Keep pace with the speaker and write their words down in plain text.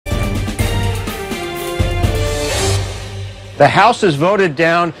The House has voted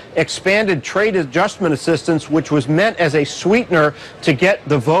down expanded trade adjustment assistance, which was meant as a sweetener to get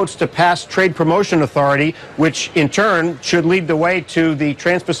the votes to pass Trade Promotion Authority, which in turn should lead the way to the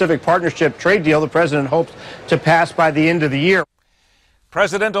Trans-Pacific Partnership trade deal the president hopes to pass by the end of the year.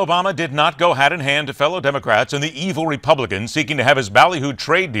 President Obama did not go hat in hand to fellow Democrats and the evil Republicans seeking to have his ballyhooed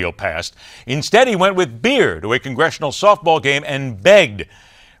trade deal passed. Instead, he went with beer to a congressional softball game and begged.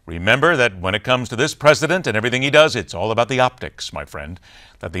 Remember that when it comes to this president and everything he does, it's all about the optics, my friend.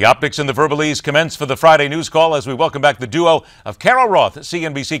 Let the optics and the verbalese commence for the Friday news call as we welcome back the duo of Carol Roth,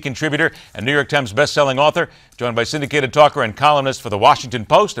 CNBC contributor and New York Times bestselling author, joined by syndicated talker and columnist for the Washington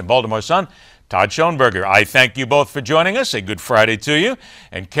Post and Baltimore Sun, Todd Schoenberger. I thank you both for joining us. A good Friday to you.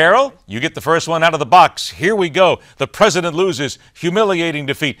 And Carol, you get the first one out of the box. Here we go. The president loses. Humiliating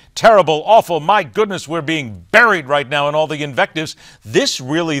defeat. Terrible, awful. My goodness, we're being buried right now in all the invectives. This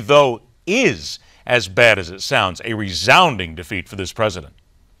really, though, is as bad as it sounds. A resounding defeat for this president.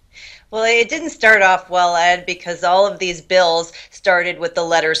 Well, it didn't start off well, Ed, because all of these bills started with the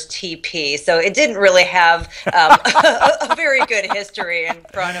letters TP. So it didn't really have a very good history in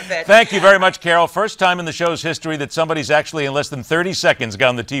front of it. Thank you very much, Carol. First time in the show's history that somebody's actually in less than 30 seconds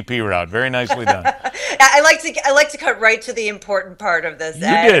gone the TP route. Very nicely done. I like to cut right to the important part of this,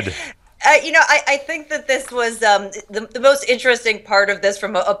 Ed. You did. I think that this was the most interesting part of this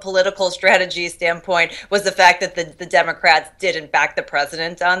from a political strategy standpoint was the fact that the Democrats didn't back the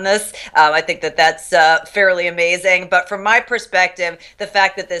president on this. I think that that's fairly amazing. But from my perspective, the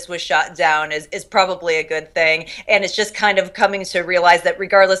fact that this was shot down is probably a good thing. And it's just kind of coming to realize that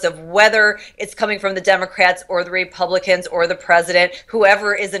regardless of whether it's coming from the Democrats or the Republicans or the president,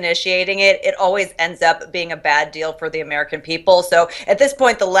 whoever is initiating it, it always ends up being a bad deal for the American people. So at this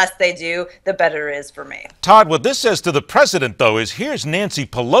point, the less they do, the better it is for me. Todd, what this says to the president, though, is here's Nancy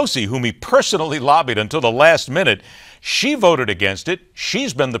Pelosi, whom he personally lobbied until the last minute. She voted against it.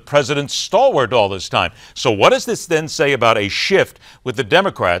 She's been the president's stalwart all this time. So what does this then say about a shift with the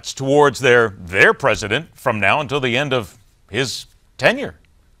Democrats towards their president from now until the end of his tenure?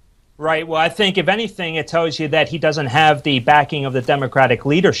 Right. Well, I think if anything, it tells you that he doesn't have the backing of the Democratic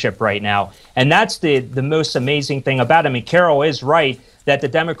leadership right now. And that's the most amazing thing about it. I mean, Carol is right that the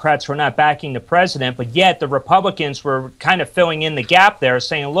Democrats were not backing the president, but yet the Republicans were kind of filling in the gap there,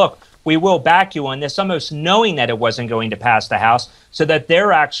 saying, look, we will back you on this, almost knowing that it wasn't going to pass the House, so that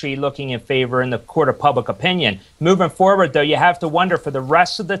they're actually looking in favor in the court of public opinion. Moving forward, though, you have to wonder for the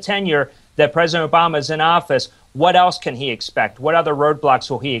rest of the tenure that President Obama is in office, what else can he expect? What other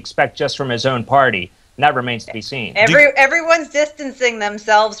roadblocks will he expect just from his own party? And that remains to be seen. Everyone's distancing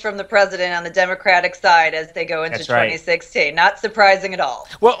themselves from the president on the Democratic side as they go into 2016. Right. Not surprising at all.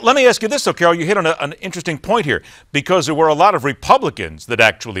 Well, let me ask you this, though, Carol. You hit on an interesting point here, because there were a lot of Republicans that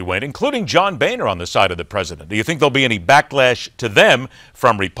actually went, including John Boehner on the side of the president. Do you think there'll be any backlash to them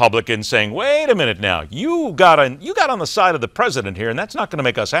from Republicans saying, wait a minute now, you got on the side of the president here, and that's not going to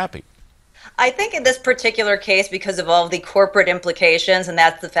make us happy? I think in this particular case, because of all the corporate implications, and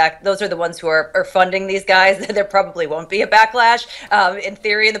that's the fact, those are the ones who are funding these guys, there probably won't be a backlash. In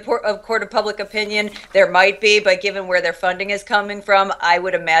theory, in the court of public opinion, there might be, but given where their funding is coming from, I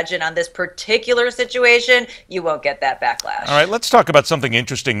would imagine on this particular situation, you won't get that backlash. All right, let's talk about something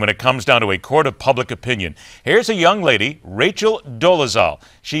interesting when it comes down to a court of public opinion. Here's a young lady, Rachel Dolezal.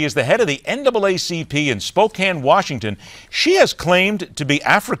 She is the head of the NAACP in Spokane, Washington. She has claimed to be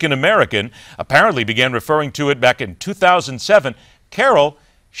African American, apparently began referring to it back in 2007. Carol,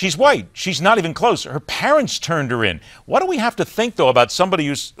 she's white. She's not even close. Her parents turned her in. What do we have to think, though, about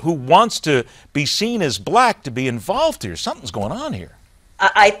somebody who wants to be seen as black to be involved here? Something's going on here.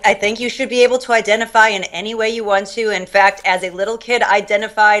 I think you should be able to identify in any way you want to. In fact, as a little kid, I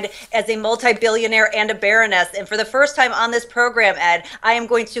identified as a multi-billionaire and a baroness. And for the first time on this program, Ed, I am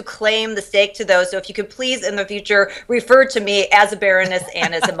going to claim the stake to those. So if you could please in the future refer to me as a baroness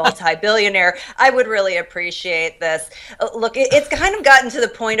and as a multi-billionaire, I would really appreciate this. Look, it's kind of gotten to the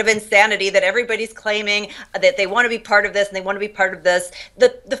point of insanity that everybody's claiming that they want to be part of this and they want to be part of this.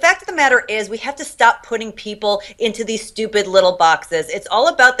 The fact of the matter is we have to stop putting people into these stupid little boxes. It's all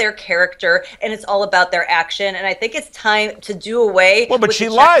about their character and it's all about their action. And I think it's time to do away with she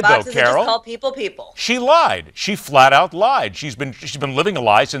the lied, though, boxes and Carol. just call people people. She lied. She flat out lied. She's been living a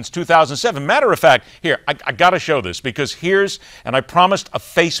lie since 2007. Matter of fact, here, I got to show this because and I promised a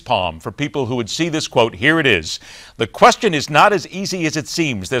facepalm for people who would see this quote. Here it is. The question is not as easy as it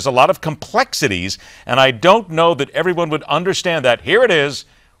seems. There's a lot of complexities, and I don't know that everyone would understand that. Here it is.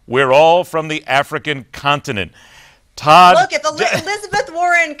 We're all from the African continent. Todd. Look, if Elizabeth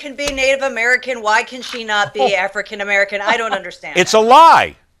Warren can be Native American, why can she not be African American? I don't understand. It's a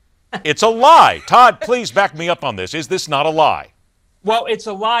lie. It's a lie. Todd, please back me up on this. Is this not a lie? Well, it's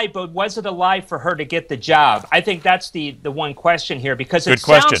a lie, but was it a lie for her to get the job? I think that's the one question here, because it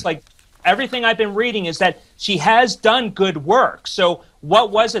sounds like everything I've been reading is that she has done good work. So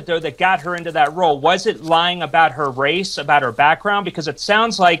what was it, though, that got her into that role? Was it lying about her race, about her background? Because it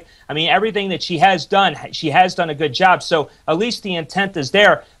sounds like, I mean, everything that she has done a good job. So at least the intent is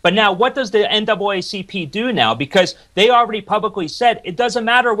there. But now what does the NAACP do now? Because they already publicly said it doesn't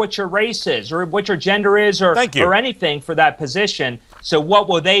matter what your race is or what your gender is or anything for that position. So what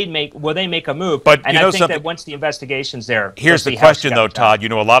will they make? Will they make a move? But and I think that once the investigation's there, here's the question, though, Todd. You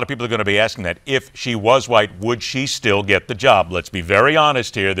know, a lot of people are going to be asking that. If she was white, would she still get the job? Let's be very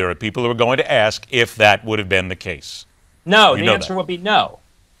honest here. There are people who are going to ask if that would have been the case. No, the answer will be no.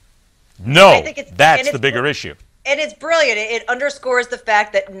 No, that's the bigger issue. And it's brilliant. It underscores the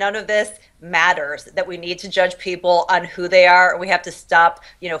fact that none of this matters, that we need to judge people on who they are. We have to stop,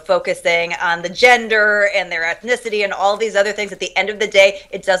 focusing on the gender and their ethnicity and all these other things. At the end of the day,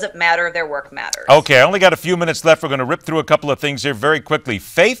 it doesn't matter. Their work matters. Okay, I only got a few minutes left. We're going to rip through a couple of things here very quickly.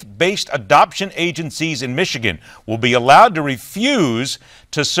 Faith-based adoption agencies in Michigan will be allowed to refuse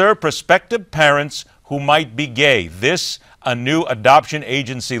to serve prospective parents who might be gay. This a new adoption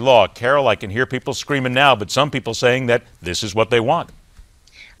agency law. Carol, I can hear people screaming now, but some people saying that this is what they want.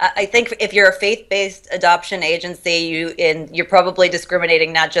 I think if you're a faith-based adoption agency, you're probably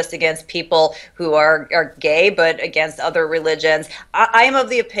discriminating not just against people who are gay, but against other religions. I am of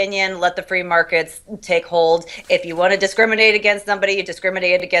the opinion, let the free markets take hold. If you want to discriminate against somebody, you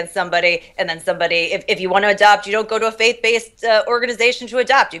discriminate against somebody, and then somebody, if you want to adopt, you don't go to a faith-based organization to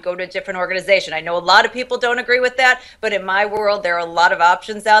adopt. You go to a different organization. I know a lot of people don't agree with that, but in my world, there are a lot of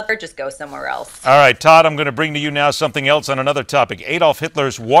options out there. Just go somewhere else. All right, Todd, I'm going to bring to you now something else on another topic. Adolf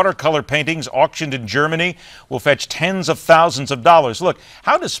Hitler's watercolor paintings auctioned in Germany will fetch tens of thousands of dollars. Look,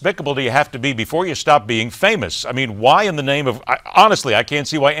 how despicable do you have to be before you stop being famous? I mean, why in the name of... honestly, I can't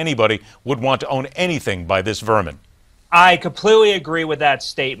see why anybody would want to own anything by this vermin. I completely agree with that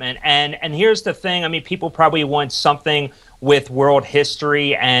statement. And here's the thing. I mean, people probably want something with world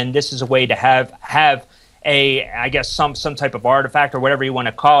history, and this is a way to have I guess some type of artifact or whatever you want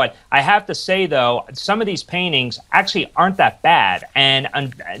to call it. I have to say, though, some of these paintings actually aren't that bad, and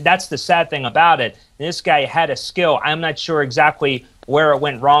that's the sad thing about it. This guy had a skill. I'm not sure exactly where it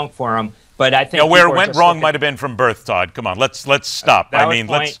went wrong for him, but I think where it went wrong might have been from birth, Todd. Come on, let's stop. I mean,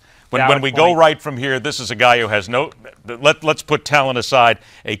 when we go right from here, this is a guy who has no... Let's put talent aside,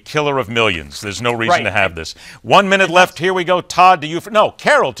 a killer of millions. There's no reason to have this. 1 minute left. Here we go. Todd, to you. No,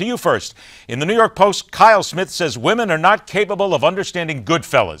 Carol, to you first. In the New York Post, Kyle Smith says women are not capable of understanding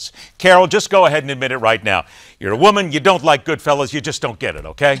Goodfellas. Carol, just go ahead and admit it right now. You're a woman. You don't like Goodfellas. You just don't get it,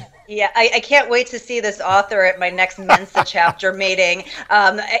 okay? Yeah, I can't wait to see this author at my next Mensa chapter meeting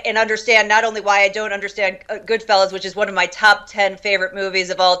and understand not only why I don't understand Goodfellas, which is one of my top 10 favorite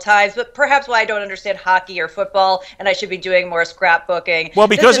movies of all times, but perhaps why I don't understand hockey or football, and I should be doing more scrapbooking. Well,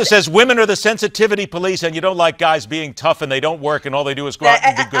 because it says women are the sensitivity police, and you don't like guys being tough and they don't work and all they do is go out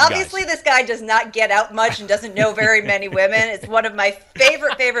and be good guys. Obviously, this guy does not get out much and doesn't know very many women. It's one of my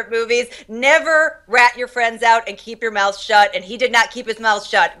favorite movies. Never rat your friends out and keep your mouth shut, and he did not keep his mouth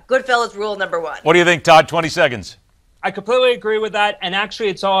shut. Goodfellas rule number one. What do you think, Todd? 20 seconds. I completely agree with that, and actually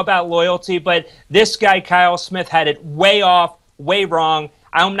it's all about loyalty, but this guy, Kyle Smith, had it way off, way wrong.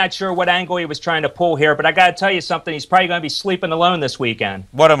 I'm not sure what angle he was trying to pull here, but I got to tell you something. He's probably going to be sleeping alone this weekend.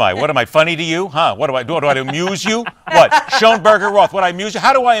 What am I? What am I, funny to you? Huh? What do I do? Do I amuse you? What? Schoenberger, Roth, what I amuse you?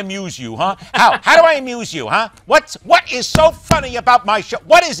 How do I amuse you, huh? How do I amuse you, huh? What is so funny about my show?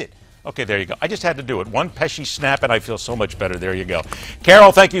 What is it? Okay, there you go. I just had to do it. One Pesci snap, and I feel so much better. There you go.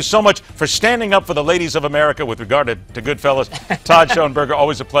 Carol, thank you so much for standing up for the ladies of America with regard to Goodfellas. Todd Schoenberger,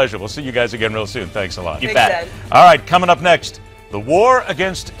 always a pleasure. We'll see you guys again real soon. Thanks a lot. You bet. All right, coming up next, the war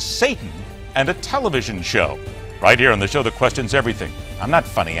against Satan and a television show. Right here on the show that questions everything. I'm not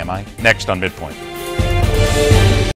funny, am I? Next on MidPoint.